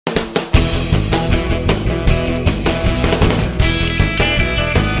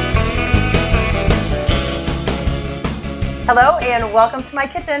Hello and welcome to my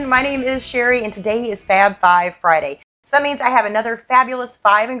kitchen. My name is Sherry and today is Fab 5 Friday. So that means I have another fabulous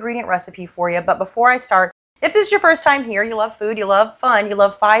 5-ingredient recipe for you. But before I start, if this is your first time here, you love food, you love fun, you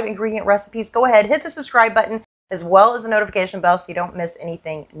love 5-ingredient recipes, go ahead, hit the subscribe button as well as the notification bell so you don't miss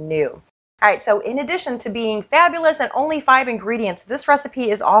anything new. All right, so in addition to being fabulous and only 5 ingredients, this recipe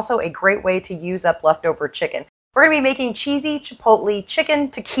is also a great way to use up leftover chicken. We're going to be making cheesy chipotle chicken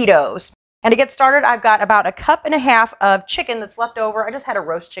taquitos. And to get started, I've got about 1.5 cups of chicken that's left over. I just had a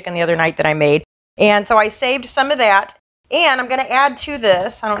roast chicken the other night that I made. And so I saved some of that. And I'm going to add to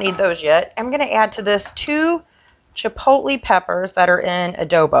this, I don't need those yet, I'm going to add to this 2 chipotle peppers that are in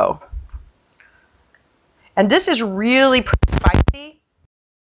adobo. And this is really pretty spicy.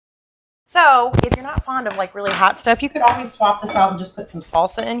 So if you're not fond of like really hot stuff, you could always swap this out and just put some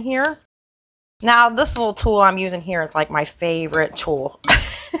salsa in here. Now this little tool I'm using here is like my favorite tool.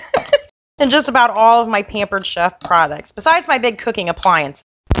 And just about all of my Pampered Chef products, besides my big cooking appliance.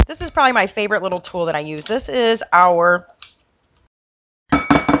 This is probably my favorite little tool that I use. This is our,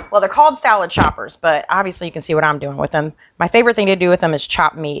 well, they're called salad choppers, but obviously you can see what I'm doing with them. My favorite thing to do with them is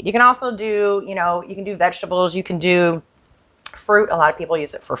chop meat. You can also do, you can do vegetables, you can do fruit. A lot of people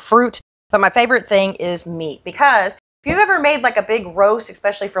use it for fruit, but my favorite thing is meat, because if you've ever made like a big roast,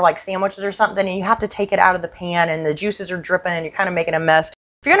 especially for like sandwiches or something, and you have to take it out of the pan and the juices are dripping and you're kind of making a mess.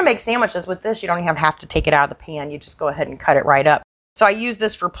 If you're going to make sandwiches with this, you don't even have to take it out of the pan. You just go ahead and cut it right up. So I use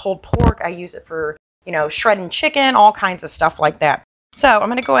this for pulled pork. I use it for, shredding chicken, all kinds of stuff like that. So I'm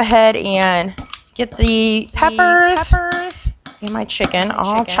going to go ahead and get the peppers and my chicken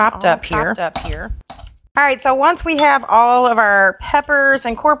all chopped up here. All right, so once we have all of our peppers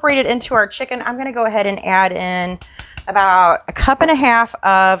incorporated into our chicken, I'm going to go ahead and add in about 1.5 cups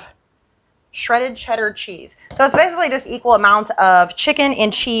of shredded cheddar cheese. So it's basically just equal amounts of chicken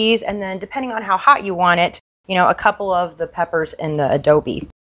and cheese, and then depending on how hot you want it, a couple of the peppers and the adobe.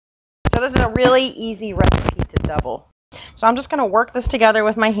 So this is a really easy recipe to double. So I'm just going to work this together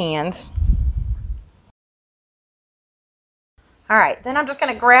with my hands. All right, then I'm just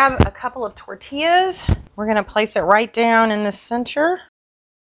going to grab a couple of tortillas. We're going to place it right down in the center.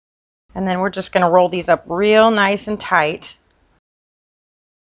 And then we're just going to roll these up real nice and tight.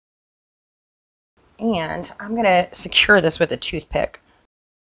 And I'm going to secure this with a toothpick.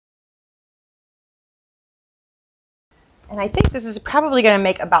 And I think this is probably going to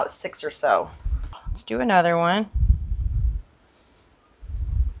make about 6 or so. Let's do another one.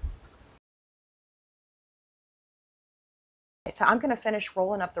 So I'm going to finish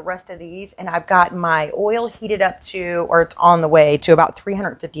rolling up the rest of these, and I've got my oil heated up to, or it's on the way to, about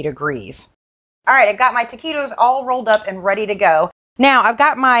 350 degrees. All right, I've got my taquitos all rolled up and ready to go. Now, I've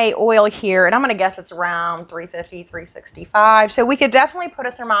got my oil here, and I'm going to guess it's around 350, 365. So we could definitely put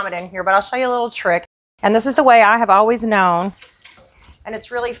a thermometer in here, but I'll show you a little trick. And this is the way I have always known, and it's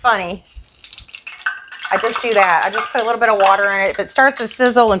really funny. I just do that. I just put a little bit of water in it. If it starts to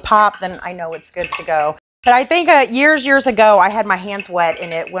sizzle and pop, then I know it's good to go. But I think years ago, I had my hands wet,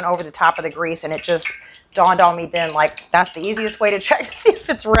 and it went over the top of the grease, and it just dawned on me then, like, that's the easiest way to check to see if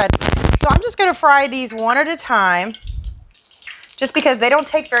it's ready. So I'm just going to fry these one at a time, just because they don't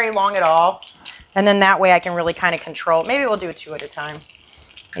take very long at all. And then that way I can really kind of control. Maybe we'll do 2 at a time.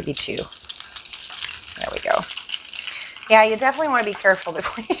 Maybe 2. There we go. Yeah, you definitely want to be careful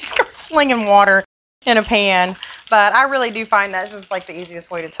before you just go slinging water in a pan. But I really do find that's just like the easiest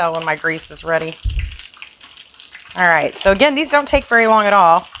way to tell when my grease is ready. All right, so again, these don't take very long at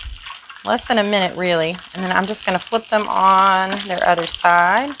all. Less than a minute, really. And then I'm just going to flip them on their other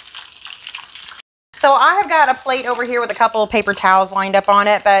side. So I have got a plate over here with a couple of paper towels lined up on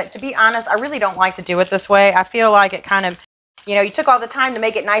it, but to be honest, I really don't like to do it this way. I feel like it kind of, you took all the time to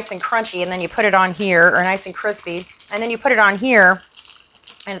make it nice and crunchy, and then you put it on here, or nice and crispy, and then you put it on here,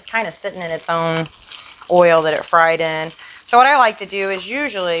 and it's kind of sitting in its own oil that it fried in. So what I like to do is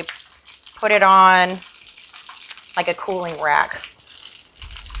usually put it on like a cooling rack.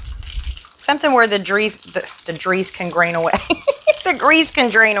 Something where the grease can drain away. The grease can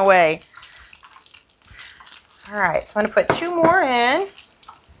drain away. All right, so I'm going to put 2 more in.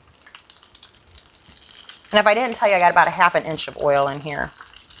 And if I didn't tell you, I got about 1/2 inch of oil in here.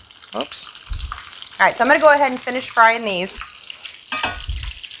 Oops. All right, so I'm going to go ahead and finish frying these.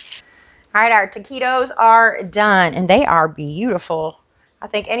 All right, our taquitos are done, and they are beautiful. I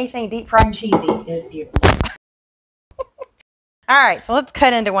think anything deep fried and cheesy is beautiful. All right, so let's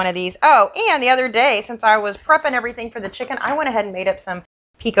cut into one of these. Oh, and the other day, since I was prepping everything for the chicken, I went ahead and made up some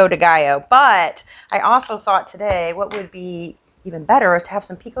pico de gallo. But I also thought today what would be even better is to have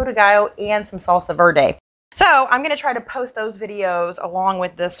some pico de gallo and some salsa verde. So I'm going to try to post those videos along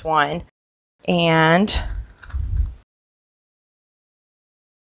with this one. And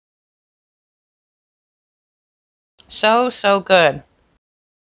So, so good.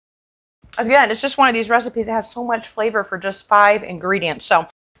 Again, it's just one of these recipes that has so much flavor for just 5 ingredients. So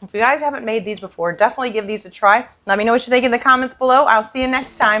if you guys haven't made these before, definitely give these a try. Let me know what you think in the comments below. I'll see you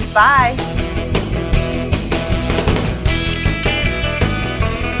next time. Bye.